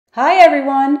Hi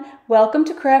everyone, welcome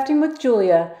to Crafting with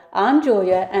Giulia. I'm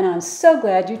Giulia and I'm so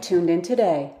glad you tuned in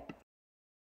today.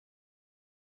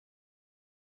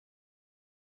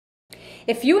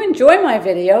 If you enjoy my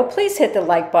video, please hit the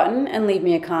like button and leave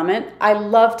me a comment. I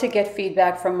love to get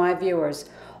feedback from my viewers.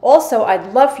 Also,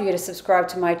 I'd love for you to subscribe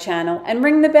to my channel and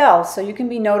ring the bell so you can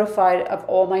be notified of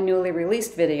all my newly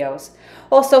released videos.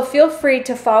 Also, feel free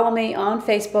to follow me on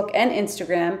Facebook and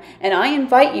Instagram, and I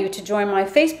invite you to join my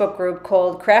Facebook group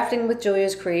called Crafting with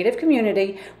Giulia's Creative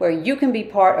Community, where you can be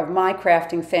part of my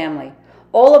crafting family.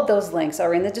 All of those links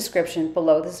are in the description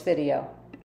below this video.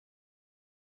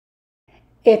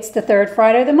 It's the third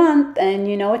Friday of the month, and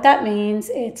you know what that means.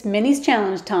 It's Minnie's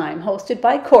Challenge time, hosted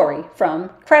by Corie from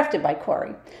Crafted by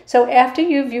Corie. So after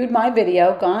you viewed my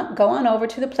video, go on over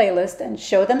to the playlist and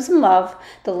show them some love.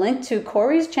 The link to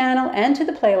Corie's channel and to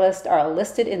the playlist are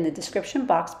listed in the description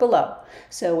box below.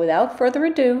 So without further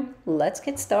ado, let's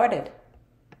get started.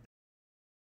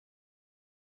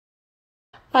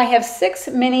 I have 6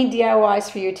 mini DIYs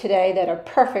for you today that are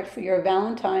perfect for your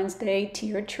Valentine's Day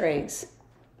tiered trays.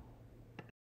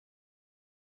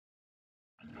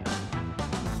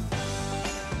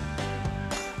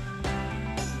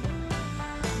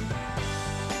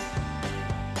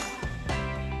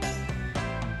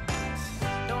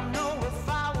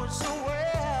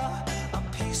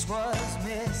 Was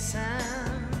missing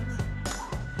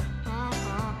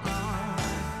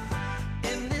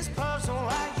in this puzzle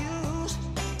I used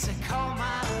to call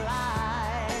my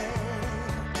life.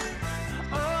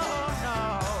 Oh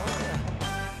no,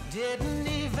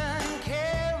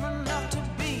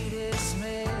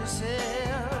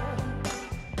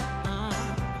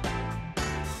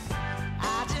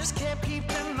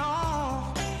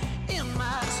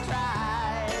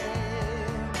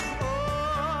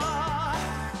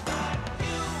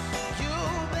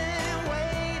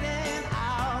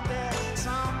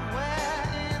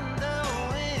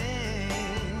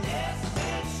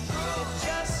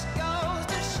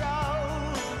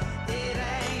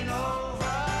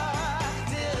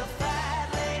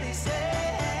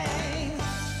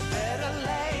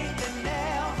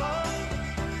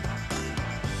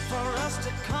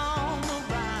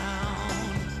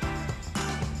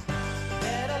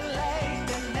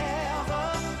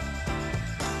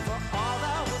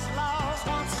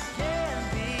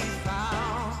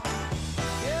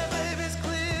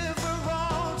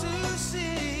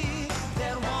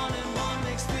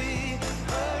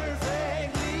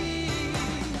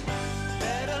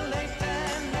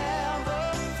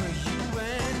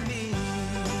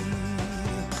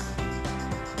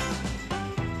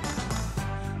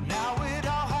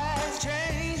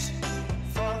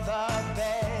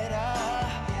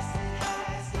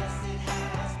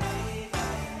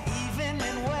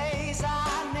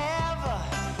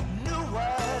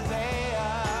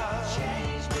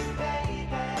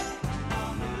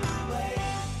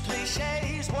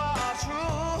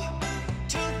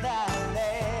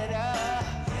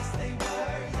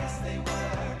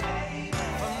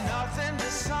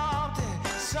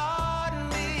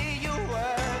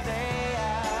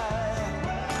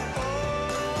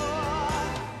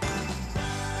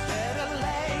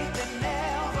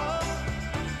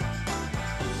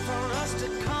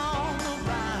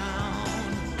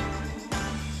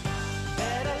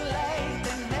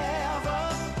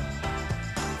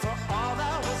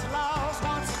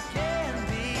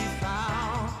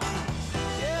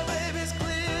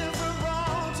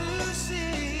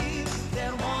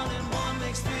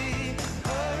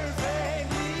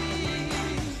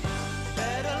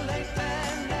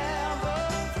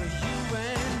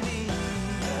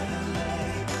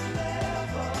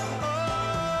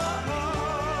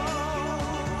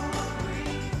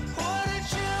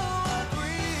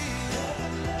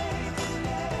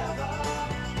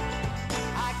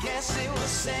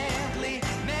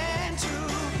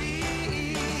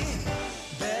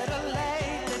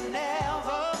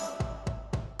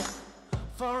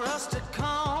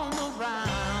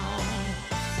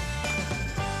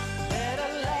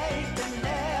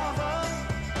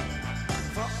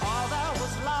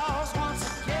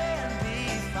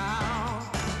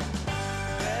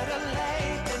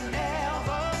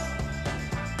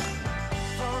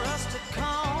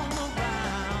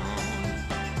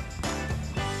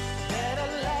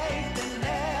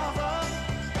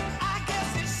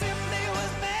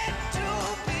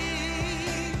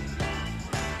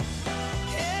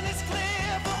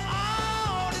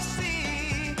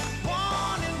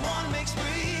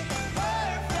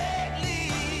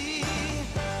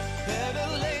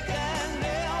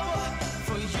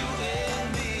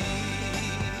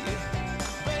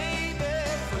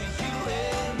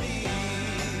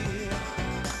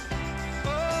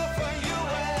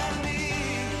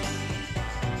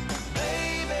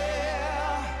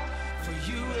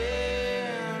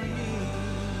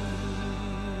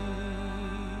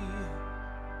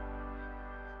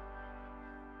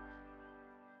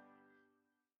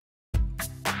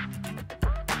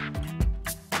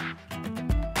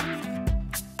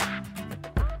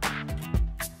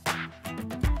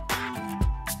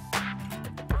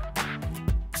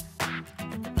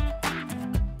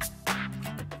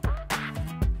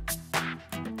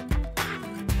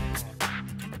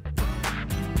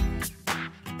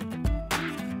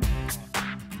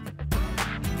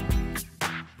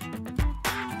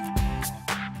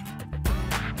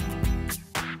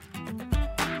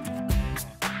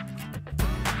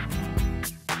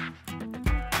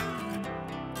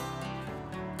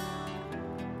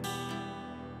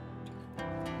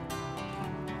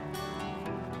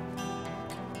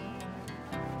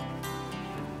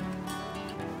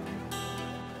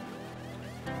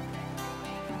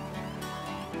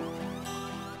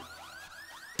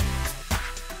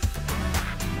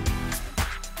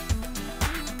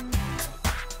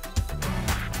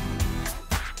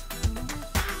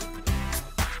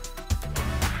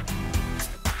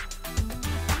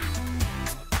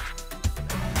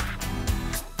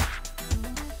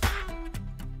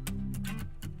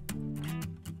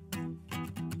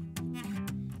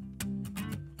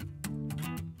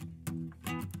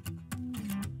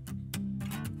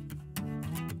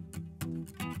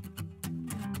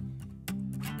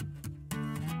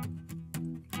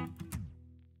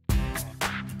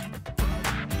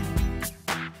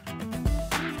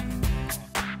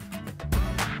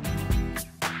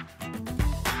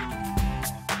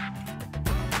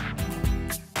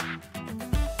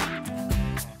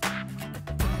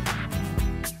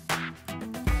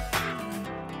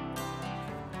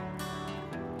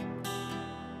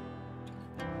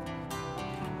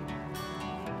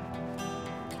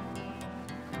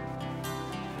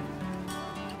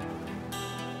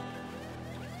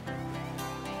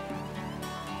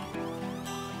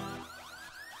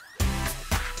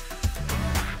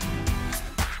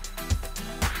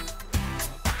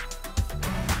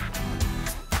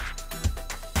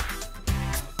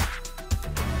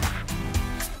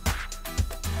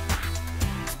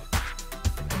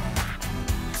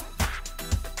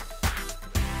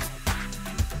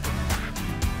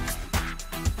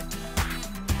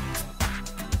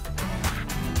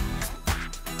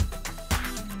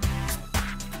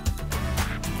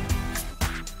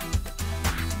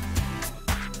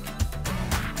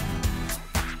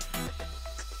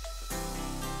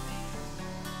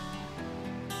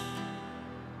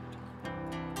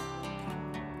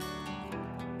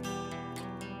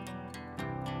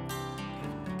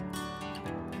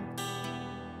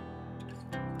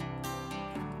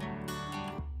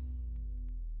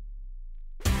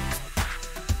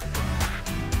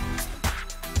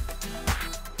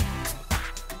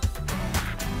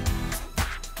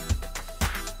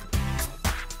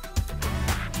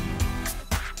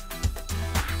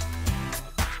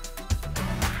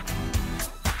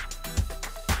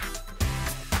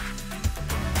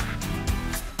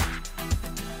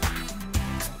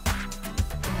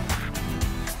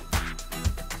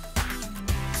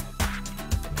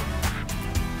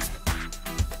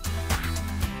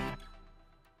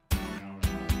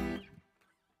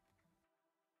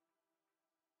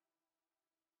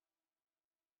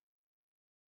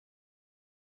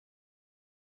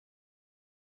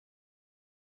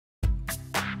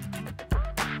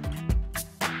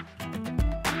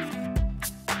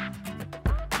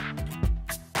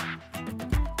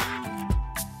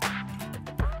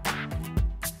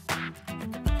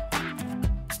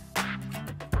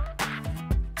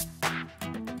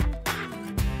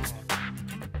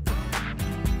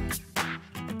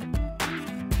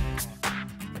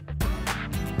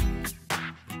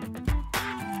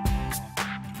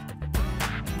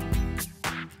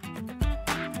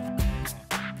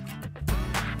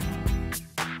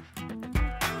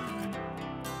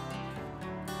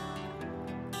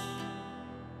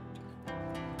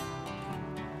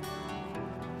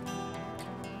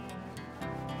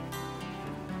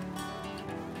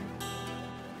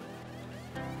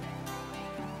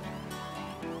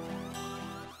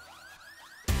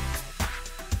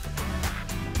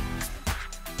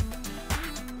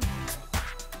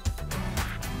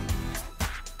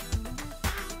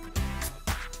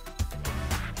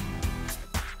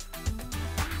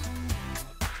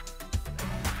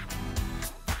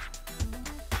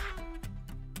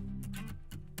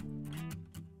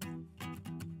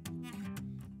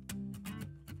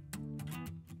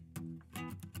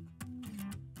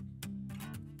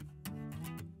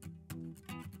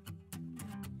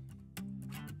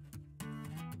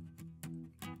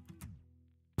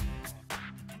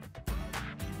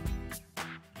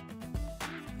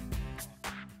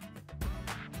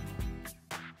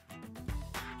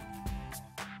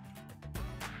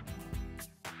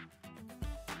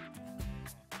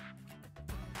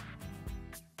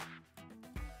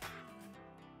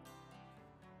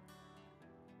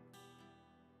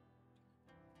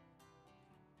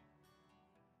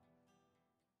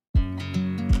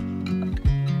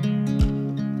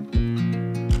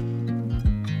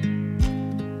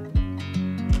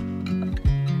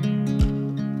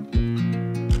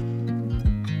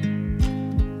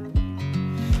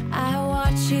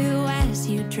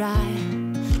 you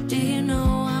drive. Do you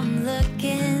know I'm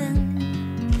looking?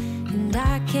 And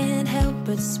I can't help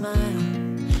but smile.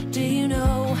 Do you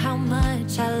know how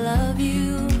much I love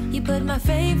you? You put my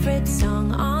favorite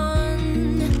song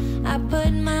on, I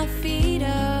put my feet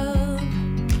up,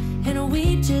 and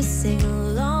we just sing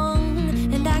along.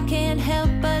 And I can't help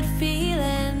but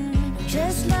feeling,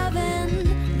 just loving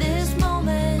this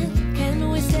moment. Can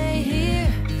we stay here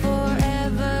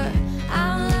forever?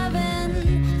 I'm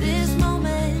loving this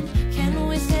moment. Can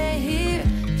we stay here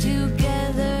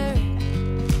together?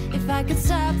 If I could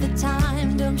stop the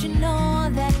time, don't you know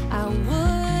that I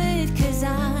would? 'Cause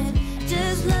I'm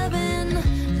just loving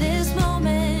this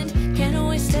moment. Can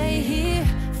we stay here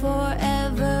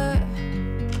forever?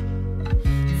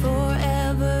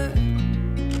 Forever.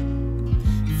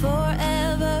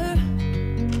 Forever.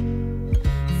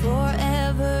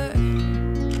 Forever.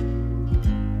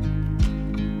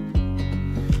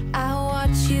 I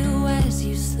watch you as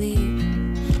you sleep.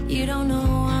 You don't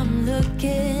know I'm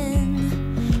looking.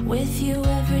 With you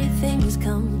everything's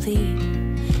complete.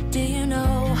 Do you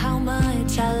know how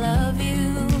much I love you?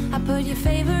 I put your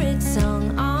favorite song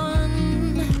on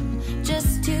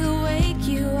just to wake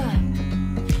you up.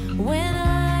 When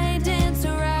I dance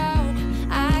around,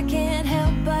 I can't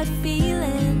help but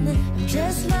feeling, I'm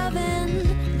just loving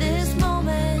this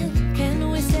moment. Can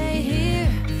we stay here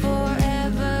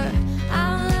forever?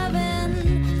 I'm loving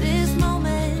this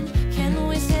moment. Can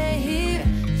we stay here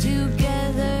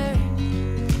together?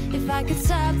 If I could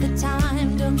stop the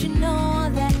time, don't you know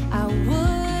that I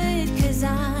would? 'Cause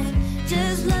I'm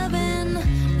just loving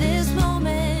this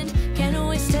moment. Can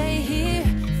we stay here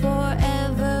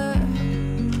forever?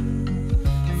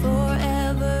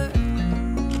 Forever.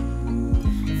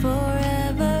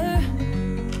 Forever.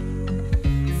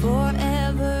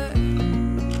 Forever.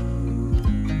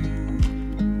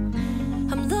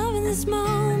 I'm loving this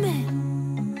moment.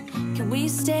 Can we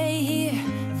stay here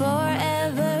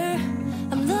forever?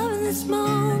 I'm loving this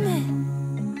moment.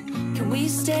 Can we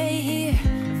stay here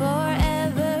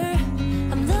forever?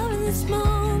 I'm loving this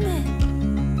moment.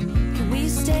 Can we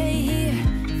stay here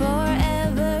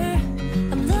forever?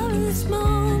 I'm loving this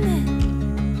moment.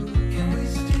 Can we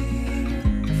stay here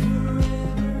forever?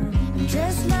 I'm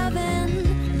just loving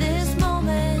this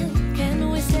moment. Can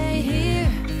we stay here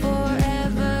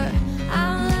forever?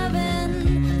 I'm loving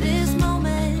this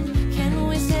moment. Can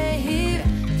we stay here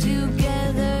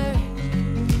together?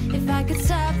 If I could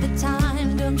stop the time,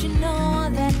 don't you know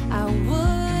that I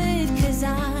would? 'Cause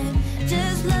I'm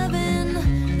just loving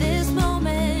this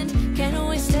moment. Can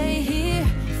we stay here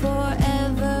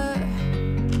forever?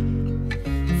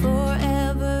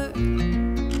 Forever.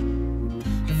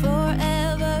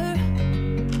 Forever.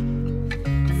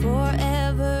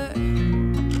 Forever.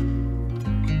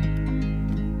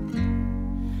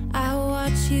 I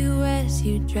watch you as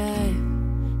you drive.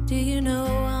 Do you know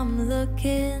I'm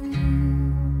looking?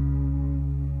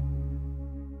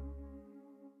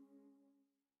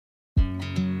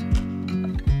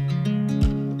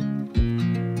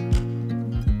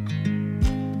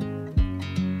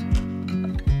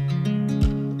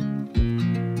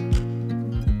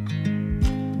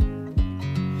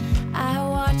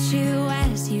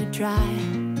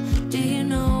 Do you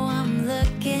know I'm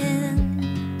looking?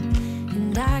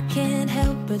 And I can't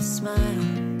help but smile.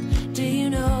 Do you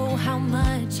know how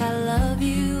much I love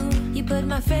you? You put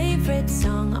my favorite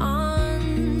song on,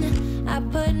 I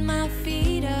put my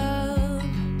feet up,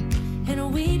 and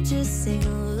we just sing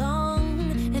along.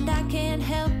 And I can't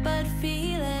help but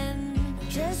feeling,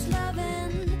 just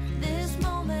loving this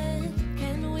moment.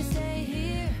 Can we stay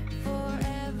here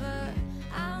forever?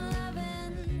 I'm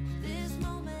loving this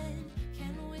moment.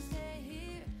 Can we stay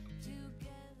here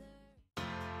together?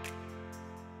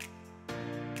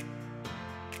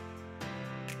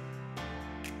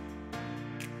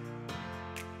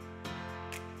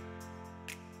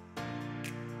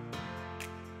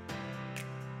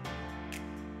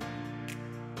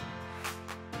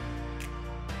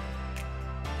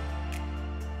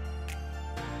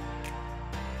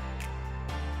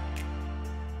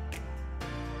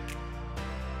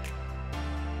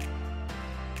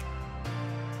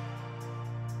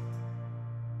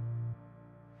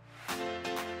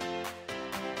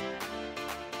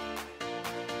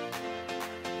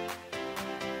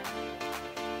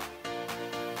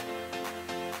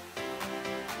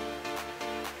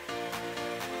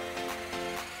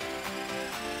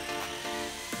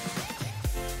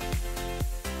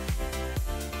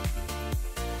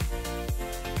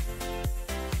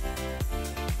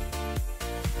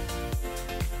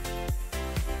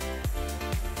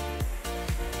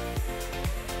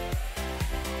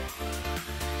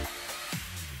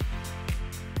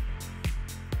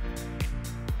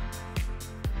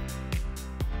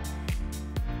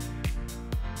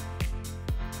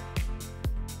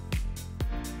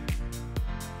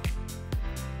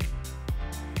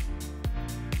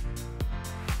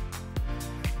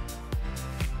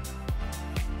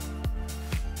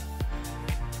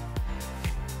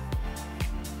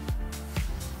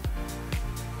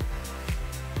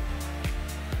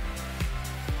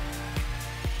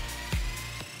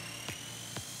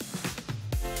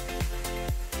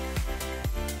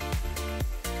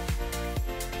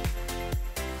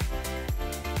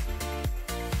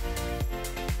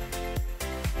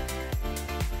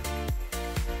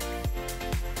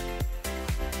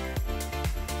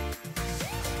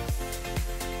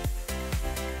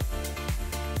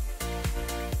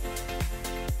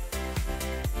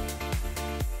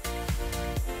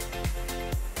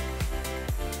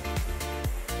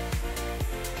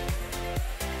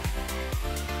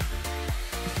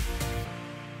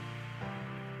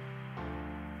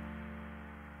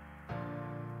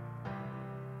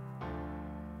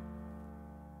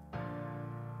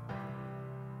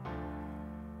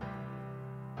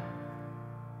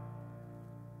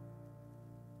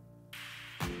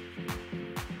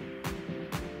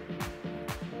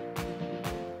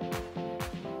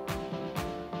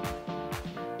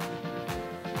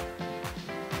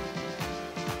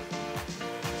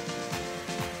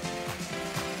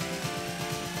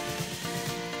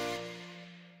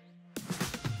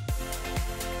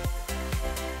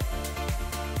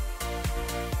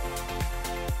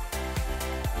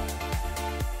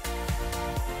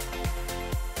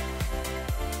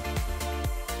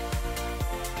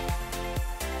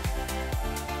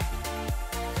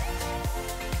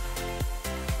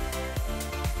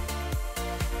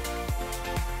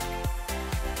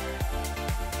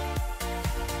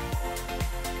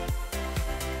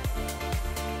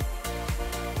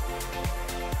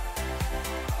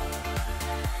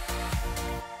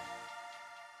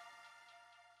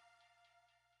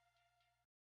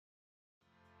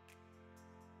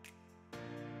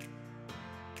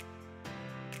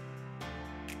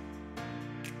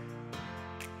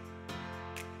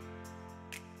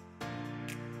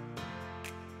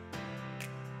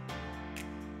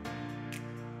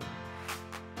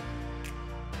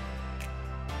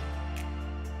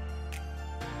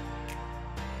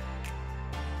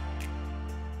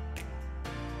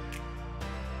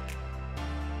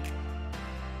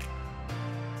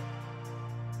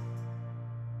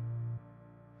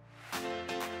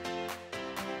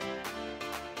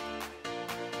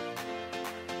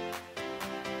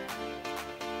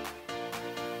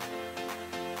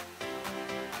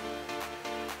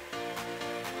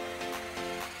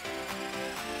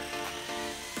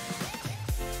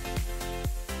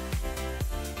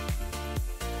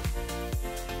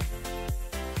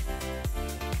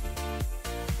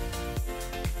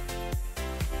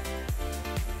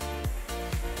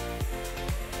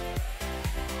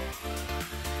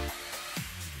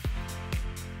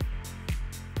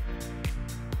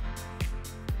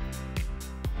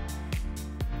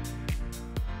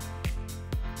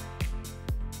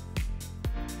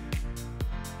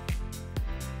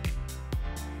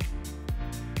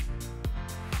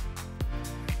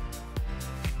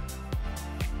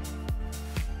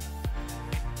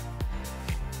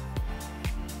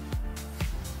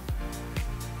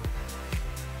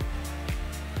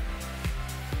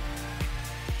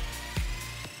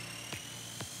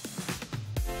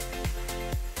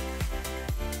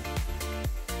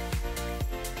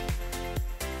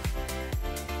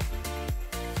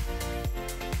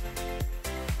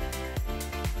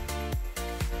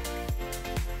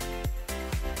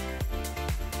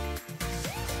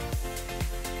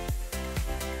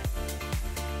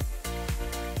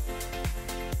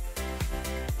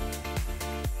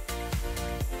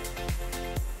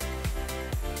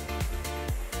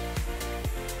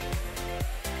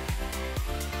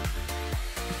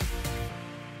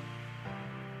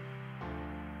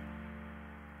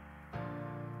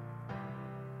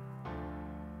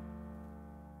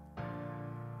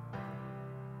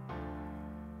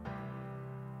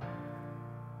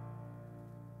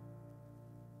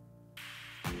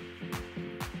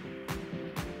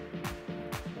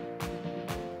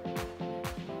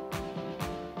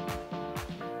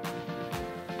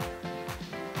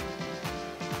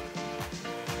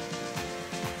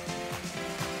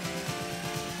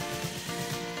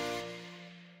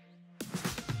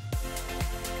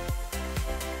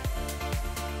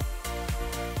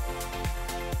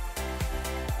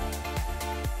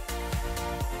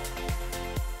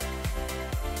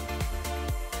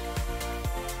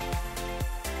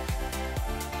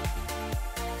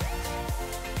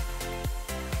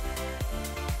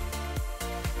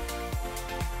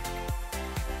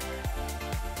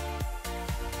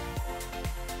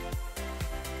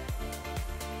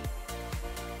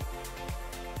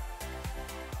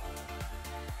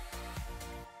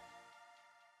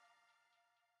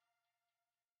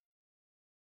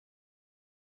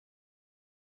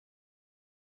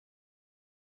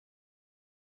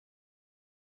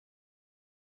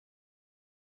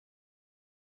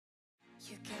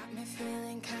 You got me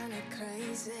feeling kinda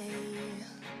crazy.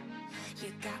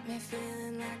 You got me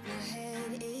feeling like my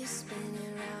head is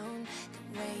spinning round.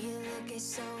 The way you look is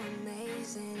so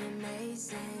amazing,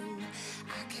 amazing.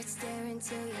 I could stare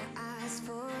into your eyes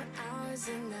for hours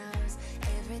and hours.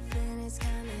 Everything is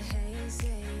kinda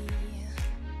hazy.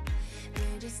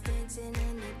 We're just dancing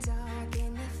in the dark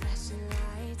in the flashing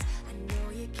lights. I know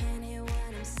you can't hear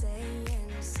what I'm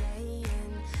saying,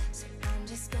 saying. So I'm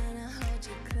just gonna hold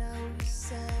you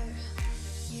closer.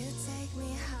 You take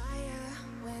me higher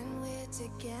when we're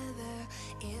together.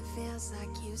 It feels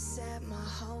like you set my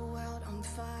whole world on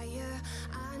fire.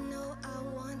 I know I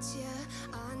want you,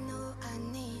 I know I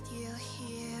need you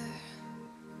here.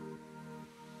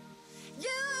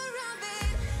 You're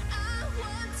Robin, I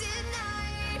want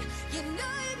tonight. You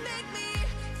know you make me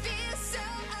feel so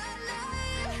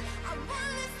alive. I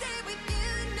wanna stay with you,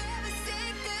 never say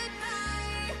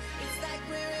goodbye. It's like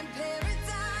we're in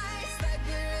paradise, like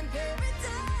we're in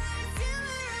paradise. You're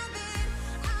Robin,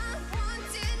 I want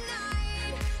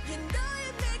tonight. You know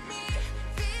you make me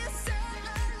feel so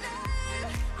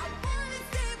alive. I wanna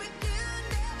stay with you,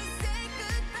 never say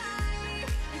goodbye.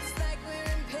 It's like we're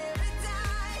in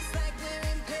paradise, like we're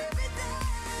in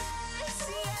paradise,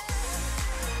 yeah.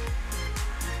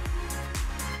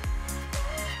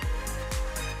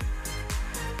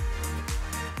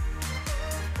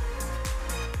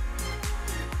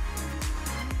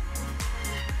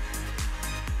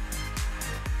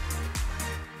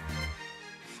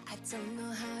 I don't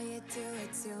know how you do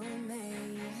it to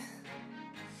me,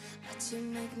 but you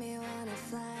make me wanna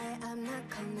fly. I'm not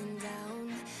coming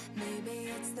down. Maybe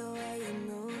it's the way you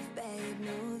move, babe,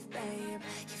 move, babe.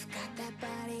 You've got that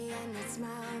body and that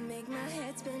smile, make my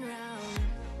head spin round.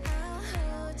 I'll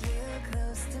hold you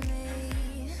close to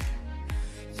me.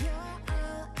 You're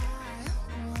all I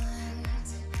want,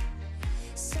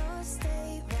 so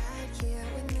stay right here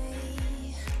with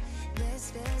me.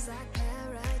 This feels like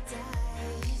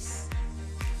paradise.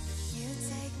 You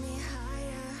take me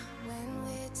higher when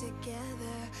we're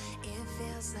together. It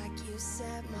feels like you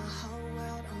set my whole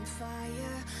world on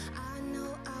fire. I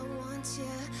know I want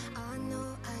you, I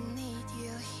know I need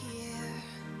you here.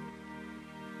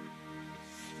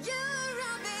 You're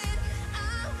Robin,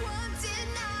 I want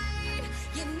tonight.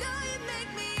 You know you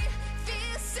make me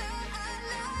feel so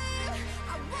alive.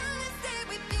 I wanna stay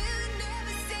with you,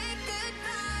 never say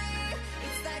goodbye.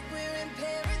 It's like we're in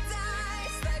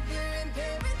paradise, like we're in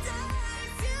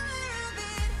paradise. You're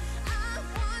Robin, I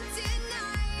want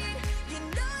tonight. You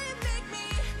know you make me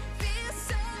feel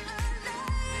so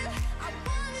alive. I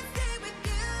wanna stay with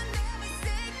you, never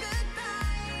say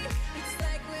goodbye. It's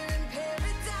like we're in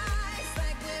paradise,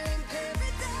 like we're in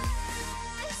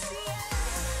paradise, yeah.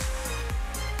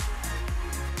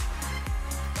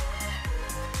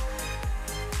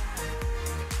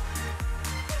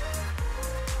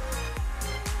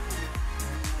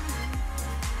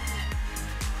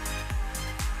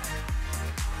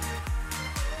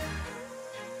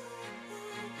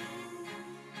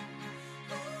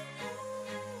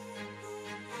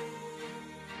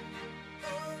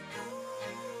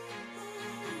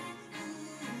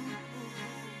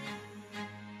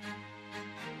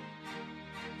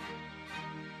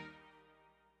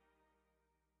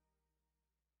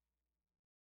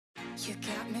 You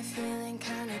got me feeling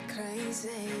kinda crazy.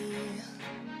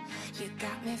 You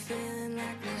got me feeling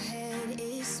like my head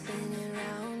is spinning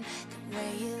round. The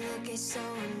way you look is so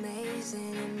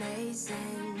amazing,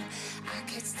 amazing. I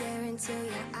could stare into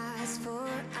your eyes for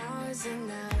hours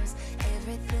and hours.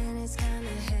 Everything is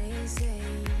kinda hazy.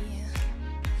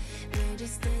 We're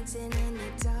just dancing in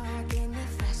the dark in the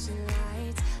flashing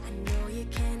lights. I know you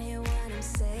can't hear what I'm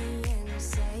saying,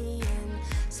 saying.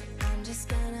 So I'm just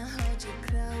gonna hold you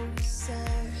closer.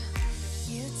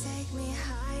 You take me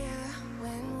higher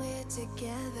when we're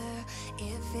together.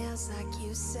 It feels like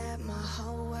you set my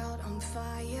whole world on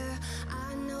fire.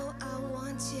 I know I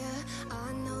want you,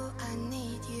 I know I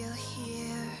need you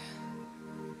here.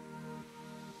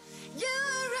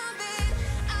 You're Robin,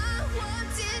 I want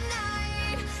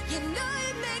tonight. You know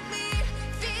you make me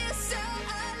feel so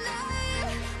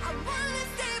alive. I wanna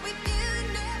stay with you,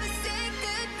 never say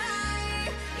goodbye.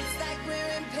 It's like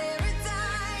we're in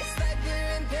paradise, like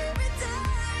we're in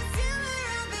paradise. You're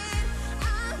Robin,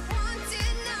 I want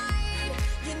tonight.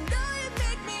 You know you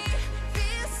make me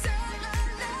feel so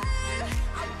alive.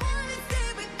 I wanna stay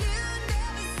with you,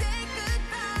 never say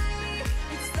goodbye.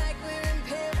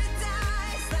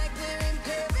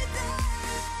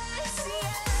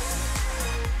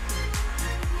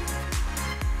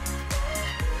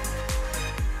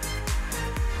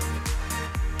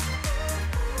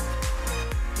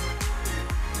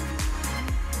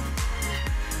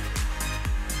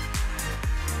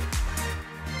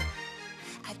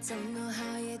 don't know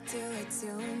how you do it to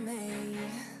me,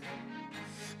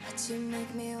 but you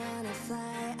make me wanna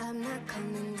fly. I'm not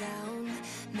coming down.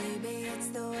 Maybe it's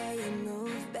the way you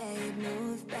move, babe,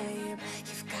 move, babe.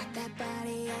 You've got that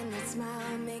body and that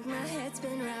smile, make my head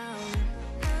spin round.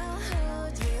 I'll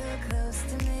hold you close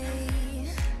to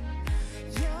me.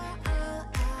 You're all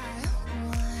I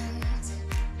want,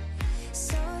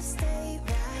 so stay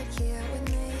right here with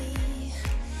me.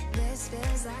 This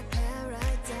feels like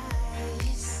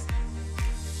paradise.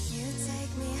 You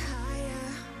take me higher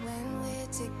when we're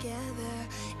together.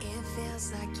 It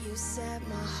feels like you set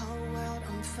my whole world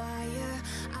on fire.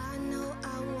 I know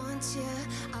I want you,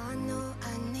 I know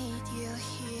I need you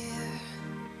here.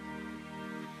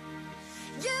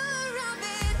 You're a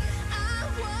bit I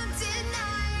want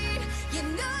tonight. You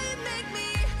know you make me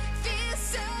feel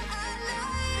so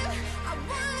alive. I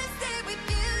wanna stay with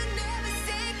you, never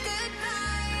say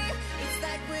goodbye. It's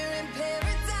like we're in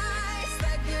paradise,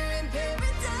 like we're in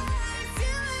paradise.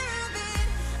 You're a bit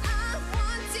I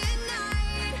want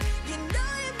tonight. You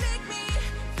know you make me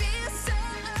feel so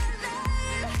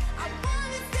alive. I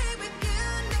wanna stay with you,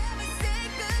 never say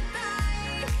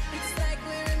goodbye. It's like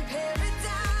we're in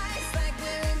paradise, like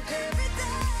we're in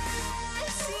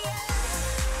paradise, yeah.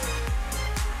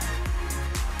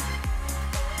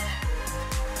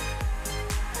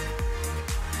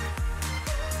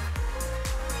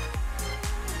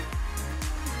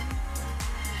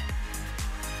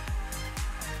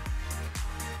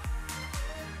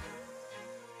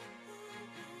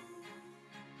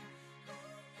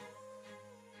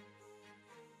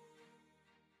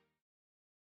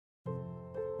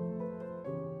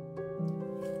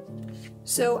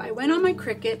 So I went on my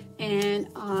Cricut and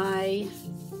I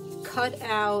cut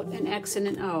out an X and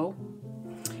an O,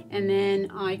 and then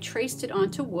I traced it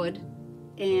onto wood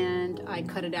and I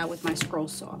cut it out with my scroll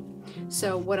saw.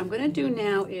 So what I'm going to do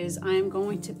now is I'm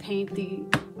going to paint the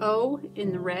O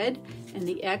in the red and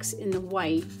the X in the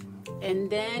white, and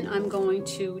then I'm going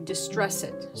to distress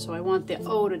it. So I want the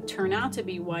O to turn out to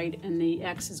be white and the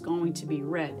X is going to be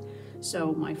red.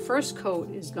 So my first coat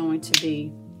is going to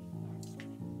be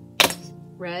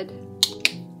red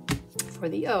for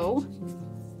the O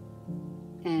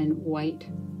and white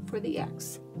for the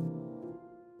X.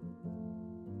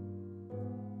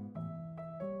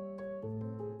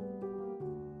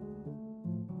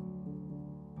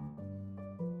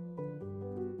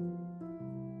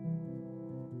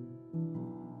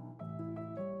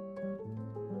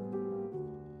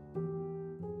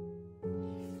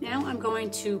 Now I'm going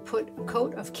to put a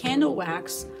coat of candle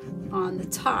wax on the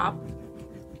top,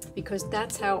 because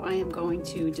that's how I am going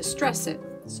to distress it.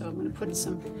 So I'm going to put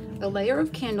a layer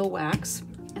of candle wax,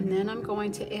 and then I'm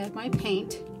going to add my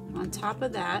paint on top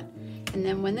of that, and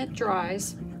then when it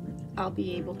dries, I'll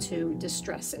be able to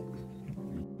distress it.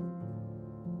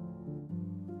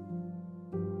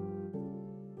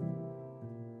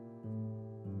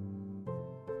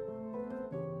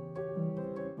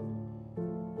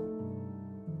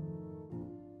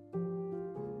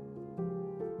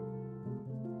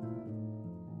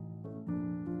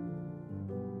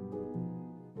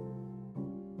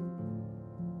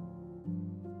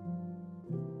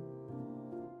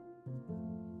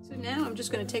 So now I'm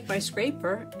just going to take my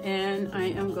scraper and I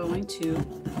am going to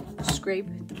scrape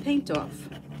the paint off.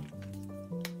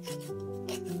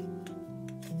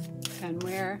 And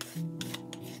where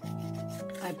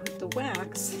I put the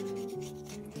wax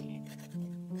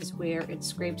is where it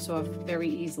scrapes off very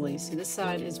easily. So this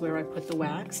side is where I put the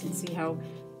wax, and see how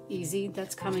easy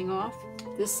that's coming off.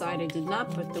 This side I did not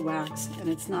put the wax, and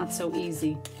it's not so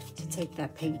easy to take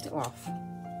that paint off.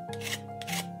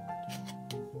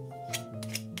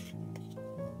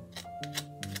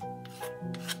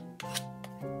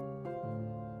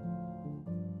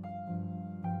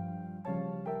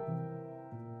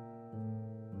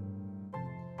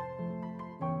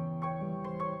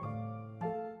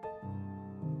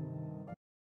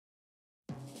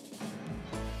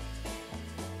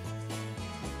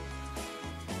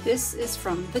 This is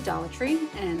from the Dollar Tree,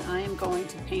 and I am going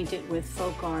to paint it with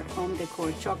Folk Art Home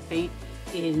Decor chalk paint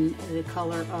in the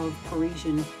color of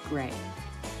Parisian Gray.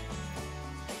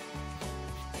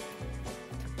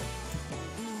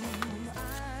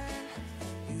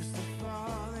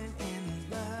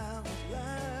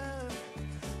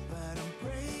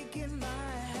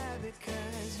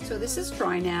 So this is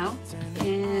dry now,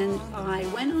 and I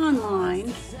went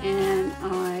online and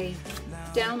I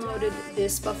downloaded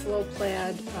this buffalo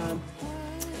plaid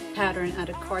pattern out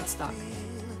of cardstock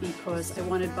because I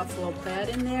wanted buffalo plaid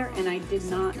in there and I did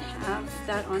not have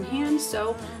that on hand,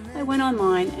 so I went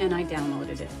online and I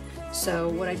downloaded it. So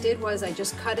what I did was I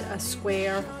just cut a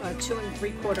square, a 2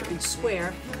 3/4 inch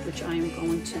square, which I am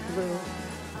going to glue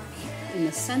in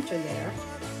the center there.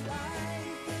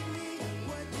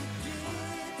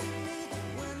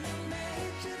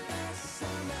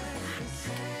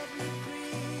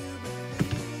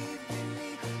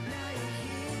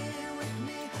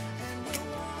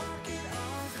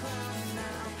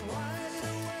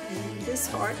 And this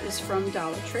heart is from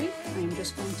Dollar Tree. I am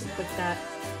just going to put that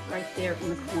right there in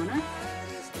the corner.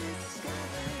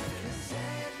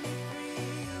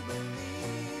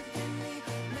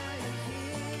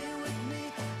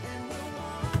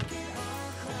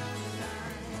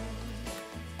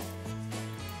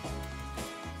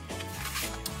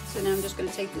 So now I'm just going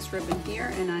to take this ribbon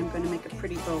here and I'm going to make a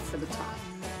pretty bow for the top.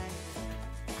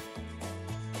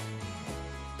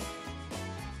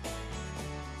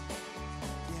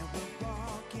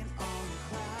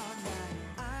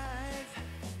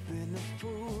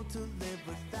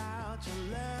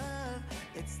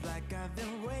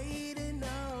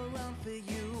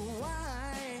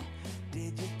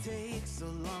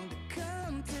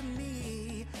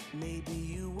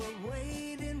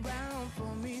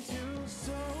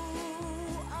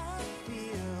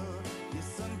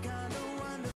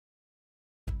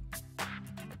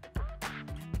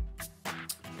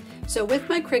 So with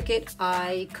my Cricut,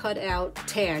 I cut out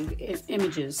tag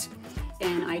images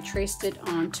and I traced it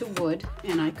onto wood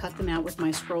and I cut them out with my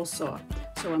scroll saw.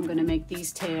 So I'm going to make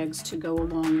these tags to go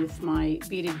along with my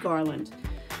beaded garland.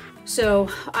 So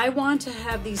I want to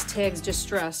have these tags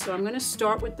distressed. So I'm going to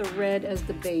start with the red as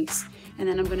the base and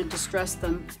then I'm going to distress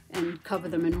them and cover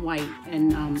them in white,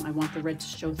 and I want the red to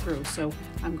show through. So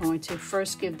I'm going to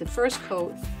first give the first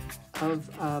coat of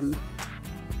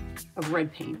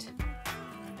red paint.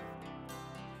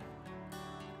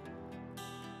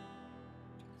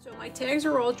 So my tags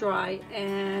are all dry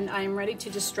and I'm ready to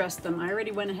distress them. I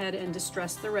already went ahead and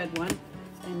distressed the red one,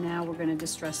 and now we're going to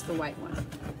distress the white one.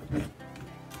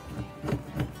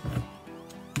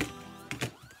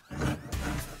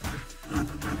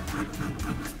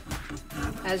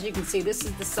 As you can see, this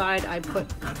is the side I put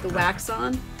the wax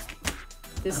on.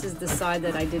 This is the side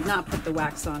that I did not put the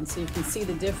wax on, so you can see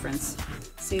the difference.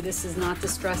 See, this is not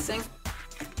distressing,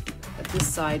 but this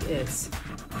side is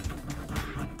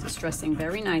distressing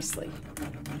very nicely.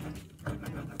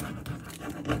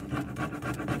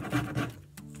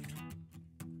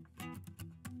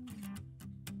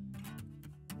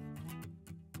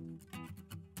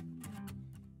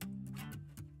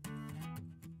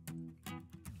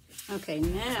 Okay,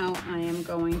 now I am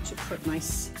going to put my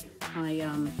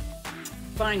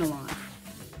vinyl on.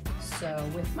 So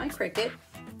with my Cricut,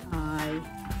 I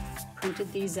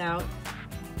printed these out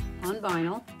on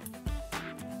vinyl,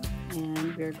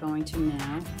 and we're going to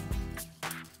now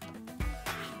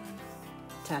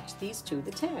attach these to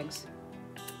the tags.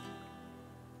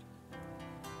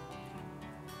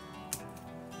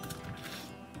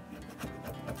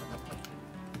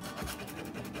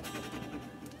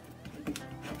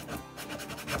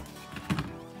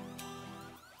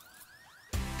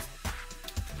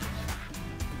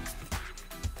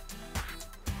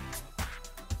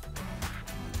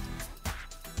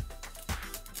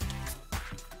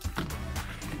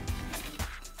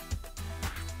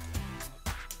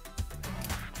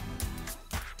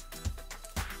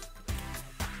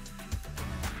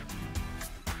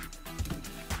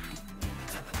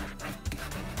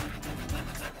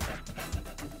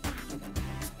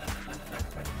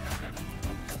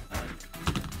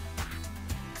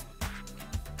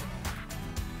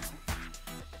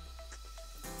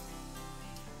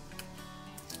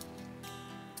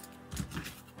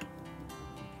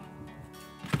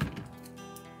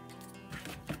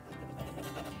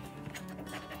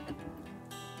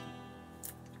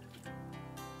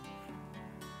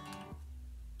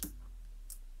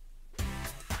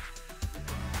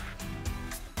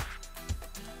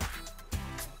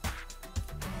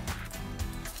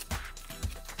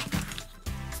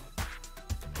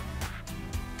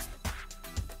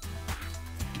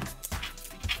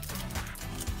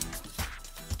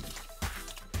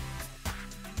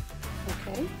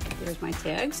 Okay, here's my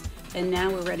tags, and now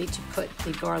we're ready to put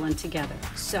the garland together.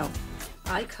 So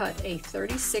I cut a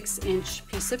 36-inch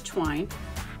piece of twine,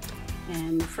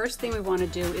 and the first thing we want to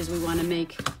do is we want to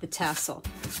make the tassel.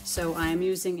 So I'm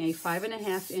using a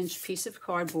 5.5-inch piece of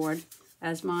cardboard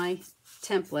as my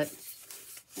template,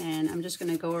 and I'm just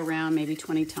going to go around maybe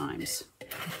 20 times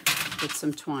with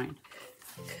some twine.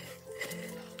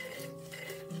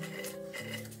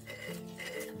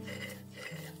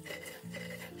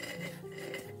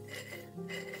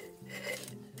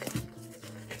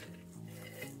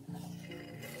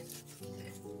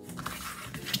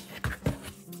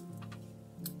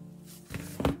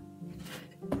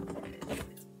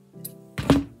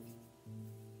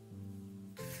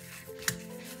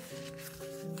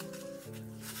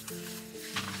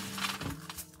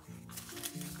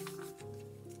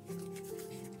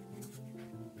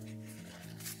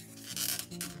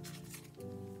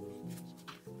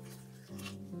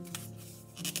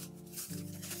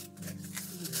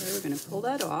 pull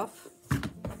that off. I'm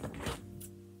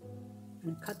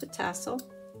going to cut the tassel.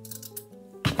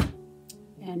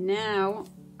 And now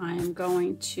I am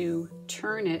going to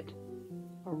turn it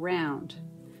around.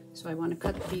 So I want to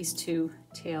cut these two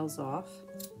tails off.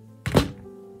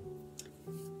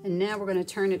 And now we're going to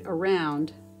turn it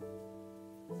around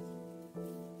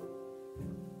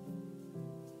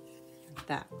like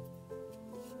that.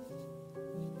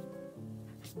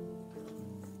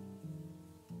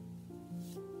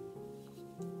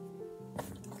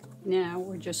 Now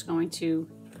we're just going to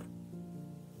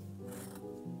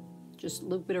just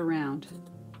loop it around.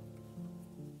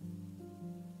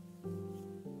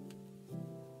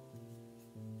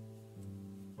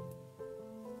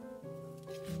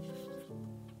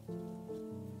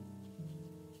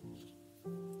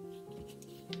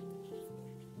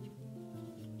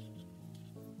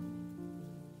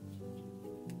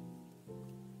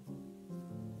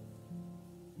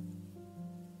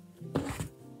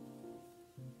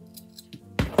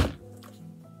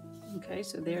 Okay,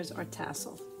 so there's our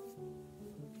tassel.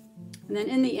 And then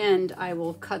in the end, I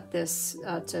will cut this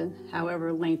to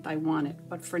however length I want it.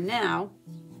 But for now,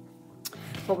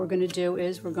 what we're going to do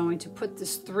is we're going to put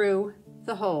this through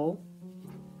the hole.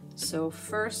 So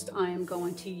first I am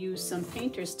going to use some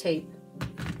painter's tape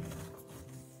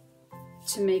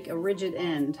to make a rigid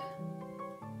end.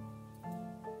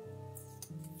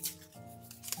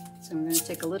 So I'm going to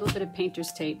take a little bit of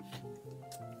painter's tape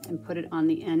and put it on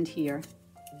the end here.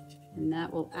 And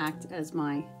that will act as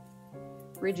my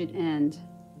rigid end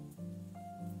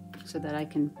so that I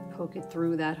can poke it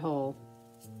through that hole.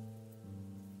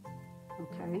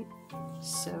 Okay,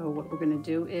 so what we're going to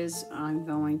do is I'm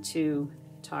going to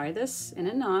tie this in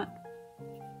a knot.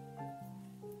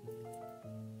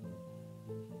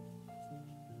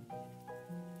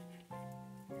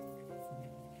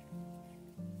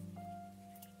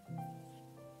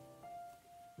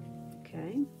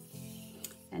 Okay.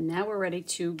 And now we're ready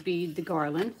to bead the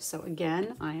garland. So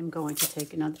again, I am going to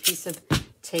take another piece of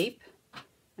tape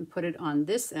and put it on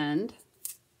this end.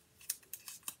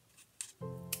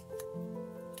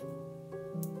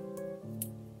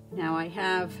 Now I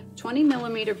have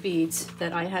 20mm beads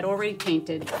that I had already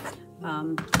painted.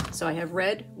 So I have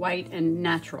red, white, and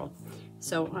natural.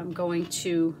 So I'm going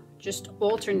to just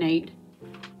alternate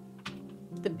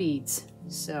the beads.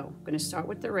 So I'm going to start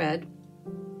with the red.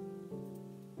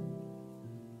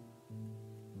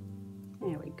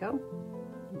 There we go.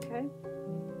 Okay.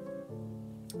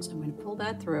 So I'm going to pull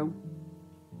that through.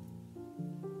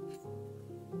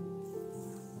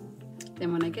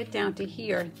 Then when I get down to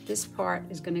here, this part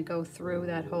is going to go through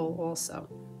that hole also.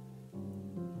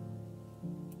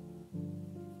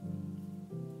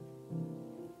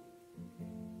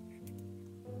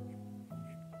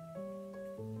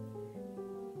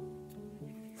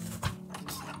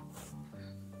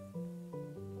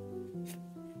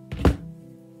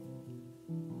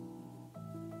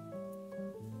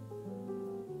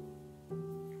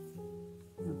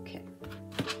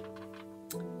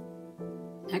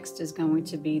 Next is going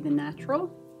to be the natural,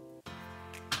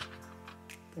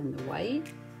 then the white,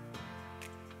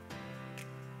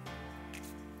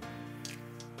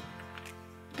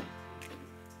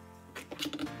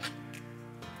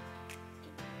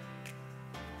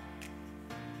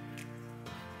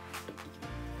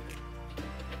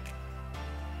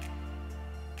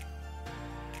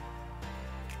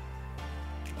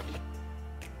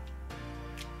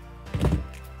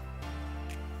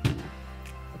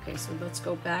 okay, so let's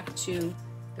go back to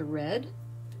the red.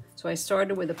 So I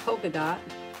started with a polka dot.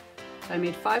 So I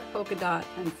made 5 polka dot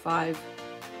and 5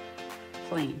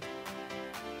 plain.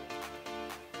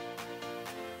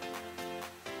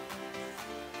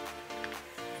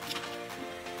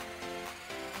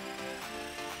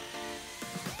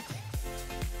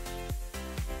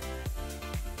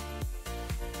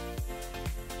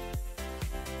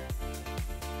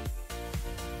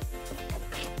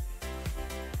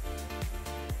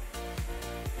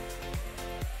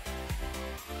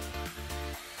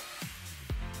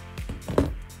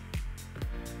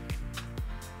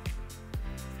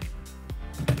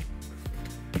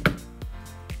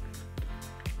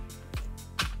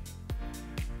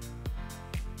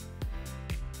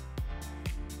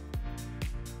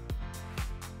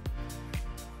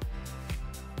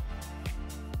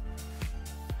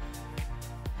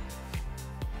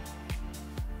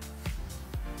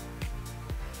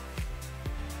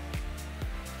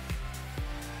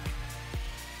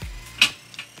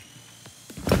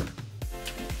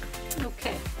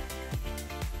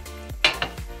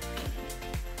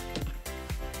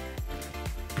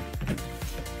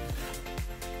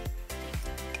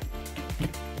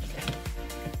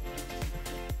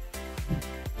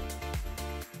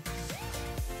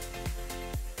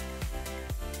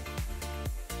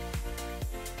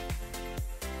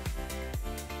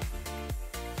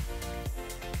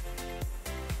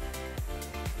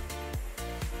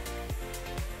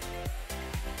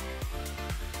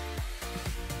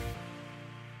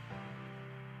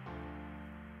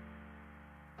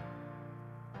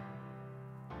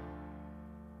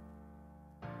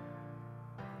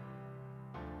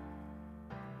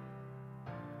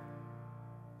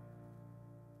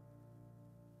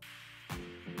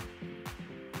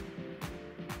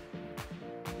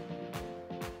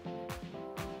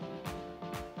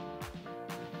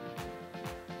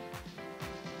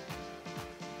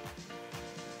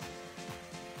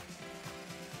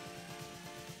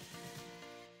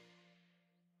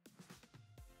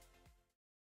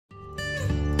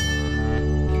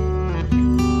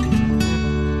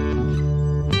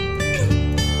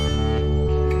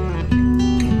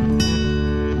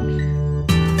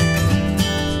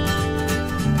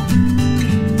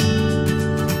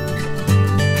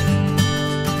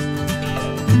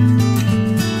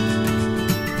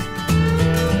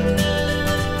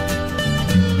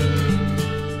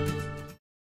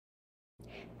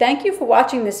 Thank you for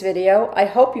watching this video. I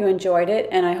hope you enjoyed it,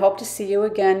 and I hope to see you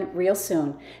again real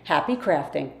soon. Happy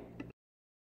crafting!